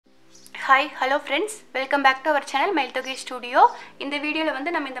Hi, hello friends. Welcome back to our channel Meltogi Studio. இந்த வீடியோல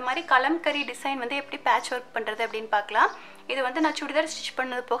வந்து நம்ம இந்த மாதிரி கலம்கரி டிசைன் வந்து எப்படி patch work பண்றது அப்படினு பார்க்கலாம். இது வந்து நான் சுடிதார் ஸ்டிட்ச்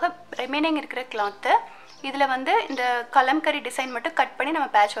பண்ணது போக ரிமைனிங் இருக்கிற cloth. இதுல வந்து இந்த கலம்கரி டிசைன் மட்டும் கட் பண்ணி நம்ம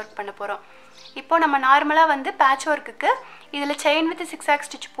patch work பண்ண போறோம். இப்போ நம்ம நார்மலா வந்து patch workக்கு இதுல chain with zigzag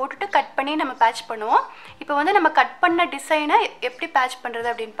stitch போட்டுட்டு கட் பண்ணி நம்ம patch பண்ணுவோம். இப்போ வந்து நம்ம கட் பண்ண டிசைனை எப்படி patch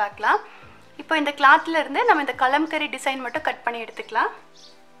பண்றது அப்படினு பார்க்கலாம். இப்போ இந்த clothல இருந்து நம்ம இந்த கலம்கரி டிசைன் மட்டும் கட் பண்ணி எடுத்துக்கலாம்.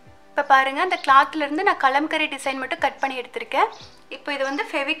 இப்போ பாருங்க அந்த clothல இருந்து நான் கலம்கரி டிசைன் மட்டும் கட் பண்ணி எடுத்துர்க்கேன். இப்போ இது வந்து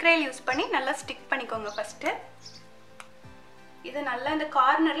ஃபெவிக்ரைல் யூஸ் பண்ணி நல்லா ஸ்டிக் பண்ணிக்கோங்க ஃபர்ஸ்ட். இது நல்லா இந்த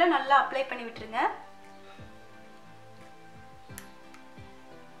கார்னர்ல நல்லா அப்ளை பண்ணி விட்டுருங்க.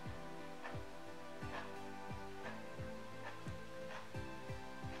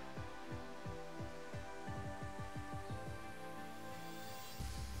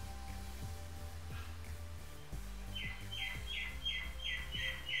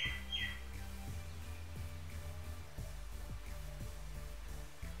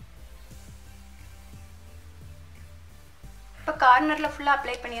 இப்போ கார்னர்ல ஃபுல்லா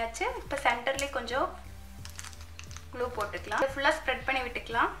அப்ளை பண்ணியாச்சு. இப்போ சென்டர்ல கொஞ்சம் க்ளூ போட்டுக்கலாம். இத ஃபுல்லா ஸ்ப்ரெட் பண்ணி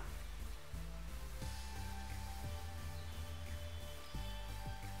விட்டுக்கலாம்.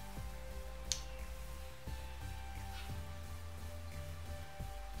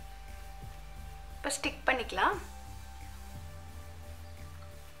 இப்போ ஸ்டிக் பண்ணிக்கலாம்.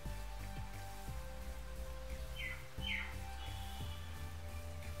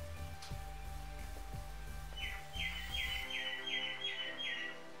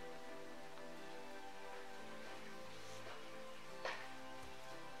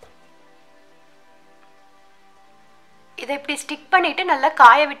 இதை இப்படி ஸ்டிக் பண்ணிட்டு நல்லா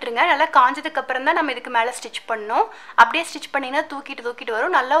காய விட்டுருங்க. நல்லா காஞ்சதுக்கு அப்புறம் தான் நம்ம இதுக்கு மேலே ஸ்டிச் பண்ணணும். அப்படியே ஸ்டிச் பண்ணிங்கன்னா தூக்கிட்டு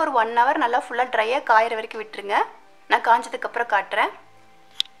வரும். நல்லா ஒரு 1 hour நல்லா ஃபுல்லாக ட்ரையாக காயிற வரைக்கும் விட்டுருங்க. நான் காஞ்சதுக்கு அப்புறம் காட்டுறேன்.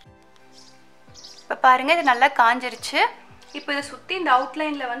 இப்போ பாருங்கள் இது நல்லா காஞ்சிருச்சு. இப்போ இதை சுற்றி இந்த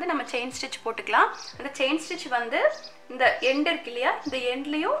அவுட்லைனில் வந்து நம்ம செயின் ஸ்டிச் போட்டுக்கலாம். அந்த செயின் ஸ்டிச் வந்து இந்த எண்ட் இருக்கு இல்லையா, இந்த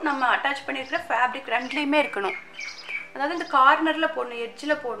எண்ட்லேயும் நம்ம அட்டாச் பண்ணியிருக்கிற ஃபேப்ரிக் ரெண்டுலேயுமே இருக்கணும். அதாவது இந்த கார்னரில் போடணும்,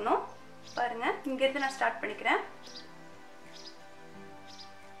 எட்ஜில் போடணும். பாருங்கள் இங்கேருந்து நான் ஸ்டார்ட் பண்ணிக்கிறேன்.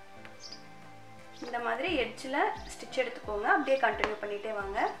 இந்த மாதிரி எட்ஜில் ஸ்டிச் எடுத்துக்கோங்க. அப்படியே கண்டினியூ பண்ணிகிட்டே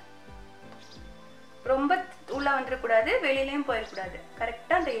வாங்க. ரொம்ப உள்ளே வந்துடக்கூடாது, வெளியிலையும் போயிடக்கூடாது.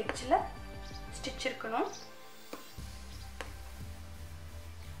 கரெக்டாக அந்த எட்ஜில் ஸ்டிச் இருக்கணும்.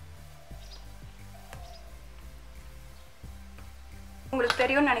 உங்களுக்கு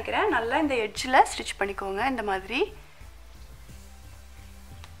தெரியும்னு நினைக்கிறேன். நல்லா இந்த எட்ஜில் ஸ்டிச் பண்ணிக்கோங்க. இந்த மாதிரி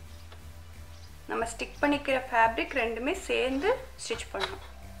நம்ம ஸ்டிக் பண்ணிக்கிற ஃபேப்ரிக் ரெண்டுமே சேர்ந்து ஸ்டிச் பண்ணணும்.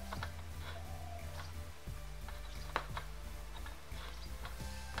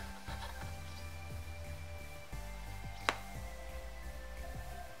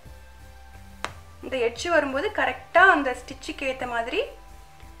 இந்த எட்ஜ் வரும்போது கரெக்டாக அந்த ஸ்டிச்சுக்கு ஏற்ற மாதிரி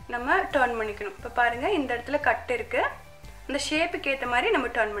நம்ம டர்ன் பண்ணிக்கணும். இப்போ பாருங்கள் இந்த இடத்துல கட் இருக்குது. அந்த ஷேப்புக்கு ஏற்ற மாதிரி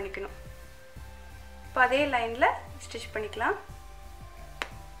நம்ம டர்ன் பண்ணிக்கணும். இப்போ அதே லைனில் ஸ்டிச் பண்ணிக்கலாம்.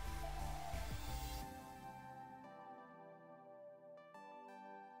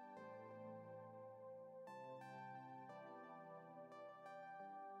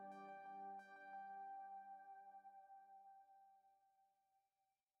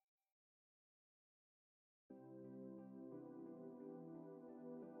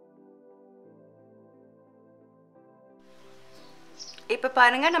 இப்போ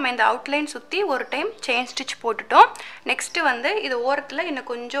பாருங்கள் நம்ம இந்த அவுட்லைன் சுற்றி ஒரு டைம் செயின் ஸ்டிச் போட்டுட்டோம். நெக்ஸ்ட்டு வந்து இது ஓரத்தில் இன்னும்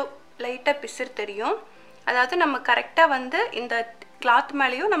கொஞ்சம் லைட்டாக பிசுறு தெரியும். அதாவது நம்ம கரெக்டாக வந்து இந்த கிளாத்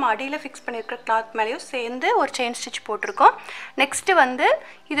மேலேயும் நம்ம அடியில் ஃபிக்ஸ் பண்ணியிருக்கிற கிளாத் மேலேயும் சேர்ந்து ஒரு செயின் ஸ்டிச் போட்டிருக்கோம். நெக்ஸ்ட்டு வந்து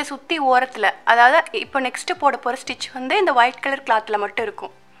இதை சுற்றி ஓரத்தில், அதாவது இப்போ நெக்ஸ்ட்டு போட போகிற ஸ்டிச் வந்து இந்த ஒயிட் கலர் கிளாத்தில் மட்டும்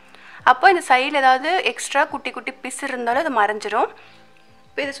இருக்கும். அப்போ இந்த சைடில் ஏதாவது எக்ஸ்ட்ரா குட்டி குட்டி பிசுறு இருந்தாலும் அது மறைஞ்சிரும்.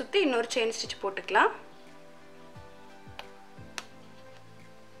 இப்போ இதை சுற்றி இன்னொரு செயின் ஸ்டிச் போட்டுக்கலாம்.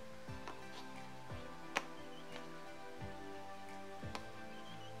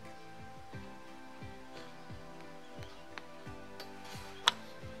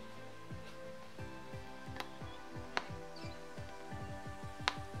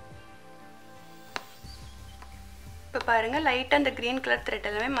 இப்போ பாருங்கள் லைட்டாக அந்த க்ரீன் கலர் த்ரெட்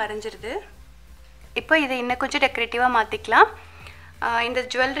எல்லாமே மறைஞ்சிருது. இப்போ இதை இன்னும் கொஞ்சம் டெக்கரேட்டிவாக மாற்றிக்கலாம். இந்த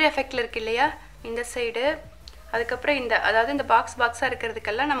ஜுவல்லரி எஃபெக்டில் இருக்குது இல்லையா, இந்த சைடு, அதுக்கப்புறம் இந்த அதாவது இந்த பாக்ஸாக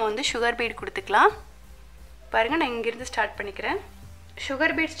இருக்கிறதுக்கெல்லாம் நம்ம வந்து சுகர் பீட் கொடுத்துக்கலாம். பாருங்கள் நான் இங்கேருந்து ஸ்டார்ட் பண்ணிக்கிறேன்.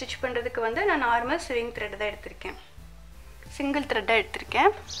 சுகர் பீட் ஸ்டிச் பண்ணுறதுக்கு வந்து நான் நார்மல் ஸ்விங் த்ரெட் தான் எடுத்திருக்கேன், சிங்கிள் த்ரெட்டாக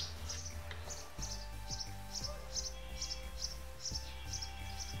எடுத்திருக்கேன்.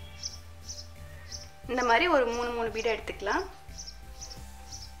 இந்த மாதிரி ஒரு 3 பீட் எடுத்துக்கலாம்.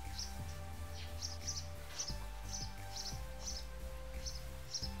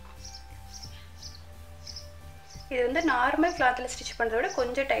 இது வந்து நார்மல் கிளாத்ல ஸ்டிட்ச் பண்றத விட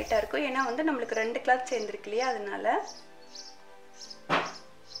கொஞ்சம் டைட்டா இருக்கும். ஏன்னா வந்து நமக்கு ரெண்டு கிளாத் சேர்ந்திருக்கு இல்லையா, அதனால.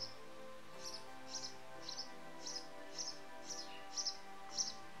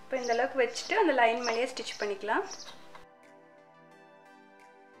 இப்போ இந்த அளவுக்கு வச்சிட்டு அந்த லைன் மேலேயே ஸ்டிட்ச் பண்ணிக்கலாம்.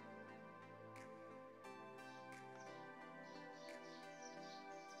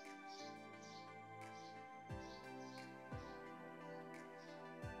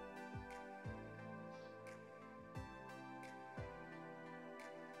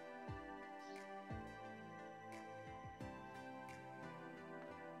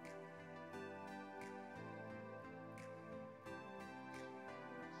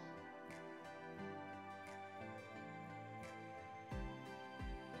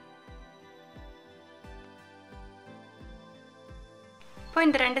 இப்போ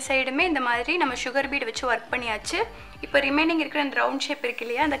இந்த ரெண்டு சைடுமே இந்த மாதிரி நம்ம சுகர் பீட் வச்சு ஒர்க் பண்ணியாச்சு. இப்போ ரிமைனிங் இருக்கிற இந்த ரவுண்ட் ஷேப் இருக்கு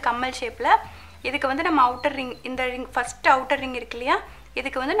இல்லையா, அந்த கம்மல் ஷேப்பில் இதுக்கு வந்து நம்ம அவுட்டர் ரிங், இந்த ரிங் ஃபஸ்ட் அவுட்டர் ரிங் இருக்கு இல்லையா,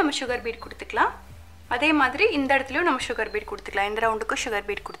 இதுக்கு வந்து நம்ம சுகர் பீட் கொடுத்துக்கலாம். அதே மாதிரி இந்த இடத்துலையும் நம்ம சுகர் பீட் கொடுத்துக்கலாம். இந்த ரவுண்டுக்கும் சுகர்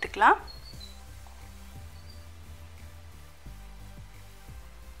பீட் கொடுத்துக்கலாம்.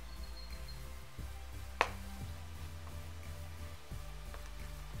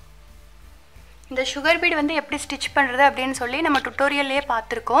 இந்த சுகர் பீட் வந்து எப்படி ஸ்டிச் பண்ணுறது அப்படின்னு சொல்லி நம்ம டுட்டோரியல்லையே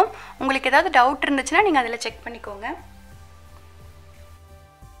பார்த்துருக்கோம். உங்களுக்கு ஏதாவது டவுட் இருந்துச்சுன்னா நீங்கள் அதில் செக் பண்ணிக்கோங்க.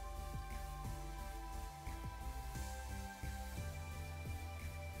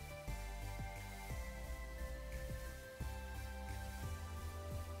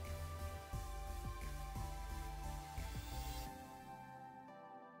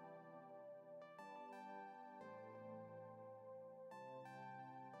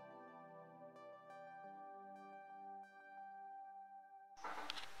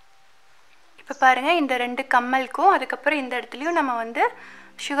 இப்போ பாருங்கள், இந்த ரெண்டு கம்மலுக்கும் அதுக்கப்புறம் இந்த இடத்துலையும் நம்ம வந்து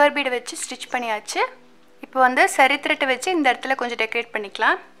சுகர் பீடை வச்சு ஸ்டிச் பண்ணியாச்சு. இப்போ வந்து சரி த்ரெட்டை வச்சு இந்த இடத்துல கொஞ்சம் டெக்கரேட்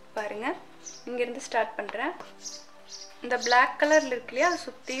பண்ணிக்கலாம். பாருங்கள், இங்கேருந்து ஸ்டார்ட் பண்ணுறேன். இந்த பிளாக் கலரில் இருக்கு இல்லையா, அதை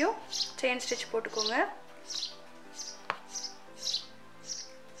சுற்றியும் செயின் ஸ்டிச் போட்டுக்கோங்க.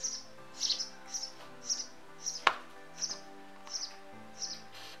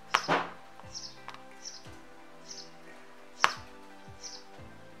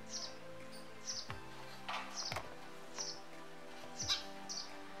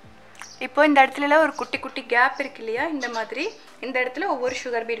 இப்போ இந்த இடத்துல ஒரு குட்டி குட்டி கேப் இருக்கு இல்லையா, இந்த மாதிரி இந்த இடத்துல ஒவ்வொரு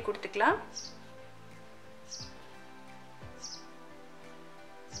சுகர் பீட் கொடுத்துக்கலாம்.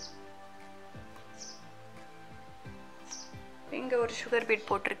 இங்க ஒரு சுகர் பீட்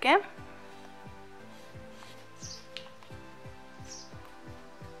போட்டிருக்கேன்.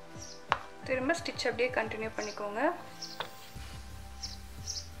 திரும்ப ஸ்டிச் அப்படியே கண்டினியூ பண்ணிக்கோங்க.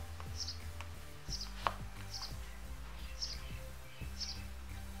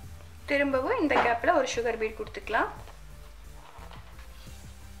 திரும்பவும் இந்த கேப்ல ஒரு சுகர் பீட் கொடுத்துக்கலாம்.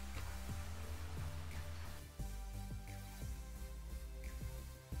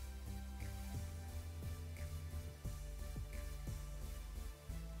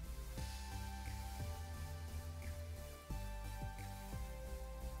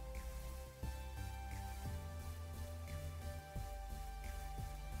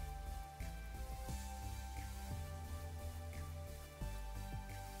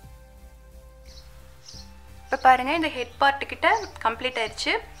 இப்போ பாருங்கள், இந்த ஹெட் பார்ட்டு கிட்ட கம்ப்ளீட்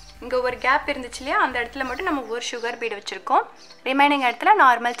ஆயிடுச்சு. இங்கே ஒரு கேப் இருந்துச்சு இல்லையா, அந்த இடத்துல மட்டும் நம்ம ஒரு சுகர் பீட் வச்சுருக்கோம். ரிமைனிங் இடத்துல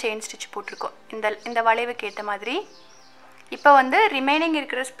நார்மல் செயின் ஸ்டிச் போட்டிருக்கோம் இந்த வளைவுக்கு ஏற்ற மாதிரி. இப்போ வந்து ரிமைனிங்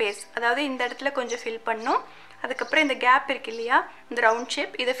இருக்கிற ஸ்பேஸ், அதாவது இந்த இடத்துல கொஞ்சம் ஃபில் பண்ணும். அதுக்கப்புறம் இந்த கேப் இருக்கு இல்லையா, இந்த ரவுண்ட்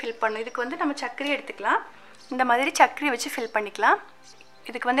ஷேப், இதை ஃபில் பண்ணும். இதுக்கு வந்து நம்ம சக்கரி எடுத்துக்கலாம். இந்த மாதிரி சக்கரி வச்சு ஃபில் பண்ணிக்கலாம்.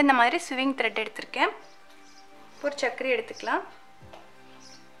 இதுக்கு வந்து இந்த மாதிரி ஸ்விங் த்ரெட் எடுத்திருக்கேன். ஒரு சக்கரி எடுத்துக்கலாம்.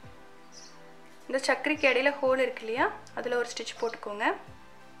 இந்த சக்கரிக்கு இடையில ஹோல் இருக்கு இல்லையா, அதில் ஒரு ஸ்டிச் போட்டுக்கோங்க.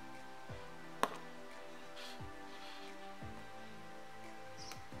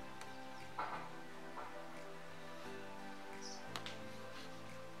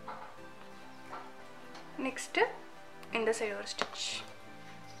 நெக்ஸ்ட்டு இந்த சைடு ஒரு ஸ்டிச்.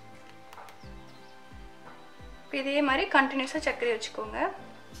 இதே மாதிரி கண்டினியூஸாக சக்கரி வச்சுக்கோங்க.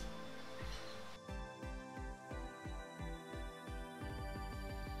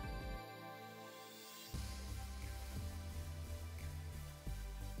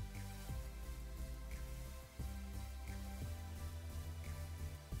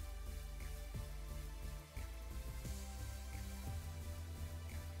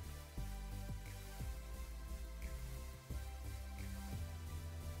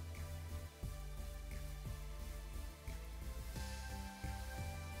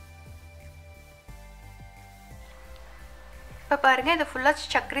 இப்போ பாருங்கள் இது ஃபுல்லாக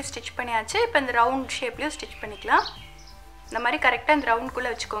சக்கரி ஸ்டிச் பண்ணியாச்சு. இப்போ இந்த ரவுண்ட் ஷேப்லேயும் ஸ்டிச் பண்ணிக்கலாம். இந்த மாதிரி கரெக்டாக இந்த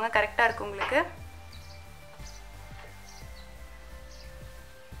ரவுண்டுக்குள்ளே வச்சுக்கோங்க, கரெக்டாக இருக்கும் உங்களுக்கு.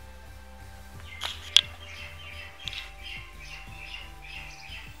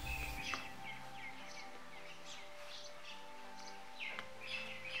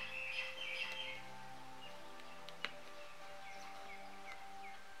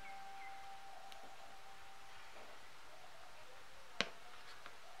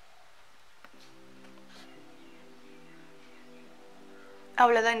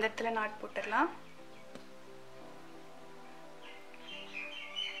 அவ்வளோதான், இந்த இடத்துல நாட் போட்டுடலாம்.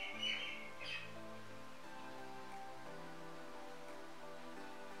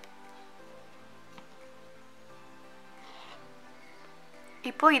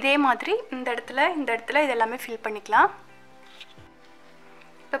 இப்போது இதே மாதிரி இந்த இடத்துல இதெல்லாமே ஃபில் பண்ணிக்கலாம்.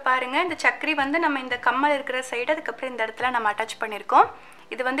 இப்போ பாருங்கள் இந்த சக்கரி வந்து நம்ம இந்த கம்மல் இருக்கிற சைடு, அதுக்கப்புறம் இந்த இடத்துல நம்ம அட்டாச் பண்ணியிருக்கோம்.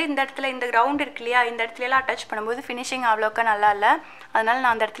 இது வந்து இந்த இடத்துல இந்த ரவுண்ட் இருக்கு இல்லையா, இந்த இடத்துலலாம் அட்டாச் பண்ணும்போது ஃபினிஷிங் அவ்வளோக்கா நல்லா இல்லை. அதனால்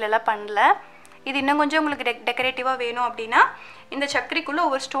நான் அந்த இடத்துலலாம் பண்ணல. இது இன்னும் கொஞ்சம் உங்களுக்கு டெக்கரேட்டிவாக வேணும் அப்படின்னா இந்த சக்கரிக்குள்ளே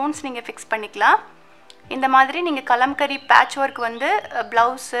ஒவ்வொரு ஸ்டோன்ஸ் நீங்கள் ஃபிக்ஸ் பண்ணிக்கலாம். இந்த மாதிரி நீங்கள் கலம்கரி பேட்ச் ஒர்க் வந்து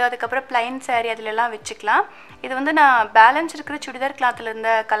ப்ளவுஸு, அதுக்கப்புறம் ப்ளைன் சாரீ அதிலெல்லாம் வச்சுக்கலாம். இது வந்து நான் பேலன்ஸ் இருக்கிற சுடிதார் கிளாத்தில்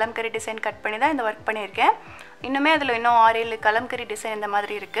இருந்த கலம்கரி டிசைன் கட் பண்ணி தான் இந்த ஒர்க் பண்ணியிருக்கேன். இன்னுமே அதில் இன்னும் 6-7 கலம்கரி டிசைன் இந்த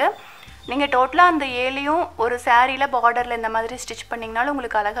மாதிரி இருக்குது. நீங்கள் டோட்டலாக அந்த 7ஐயும் ஒரு சாரியில் பார்டரில் இந்த மாதிரி ஸ்டிச் பண்ணிங்கனாலும்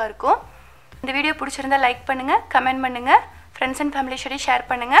உங்களுக்கு அழகாக இருக்கும். இந்த வீடியோ பிடிச்சிருந்தால் லைக் பண்ணுங்கள், கமெண்ட் பண்ணுங்கள், ஃப்ரெண்ட்ஸ் அண்ட் ஃபேமிலி ஷேர்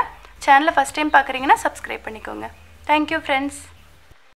பண்ணுங்கள். சேனலை ஃபஸ்ட் டைம் பார்க்குறீங்கன்னா சப்ஸ்கிரைப் பண்ணிக்கோங்க. Thank you friends.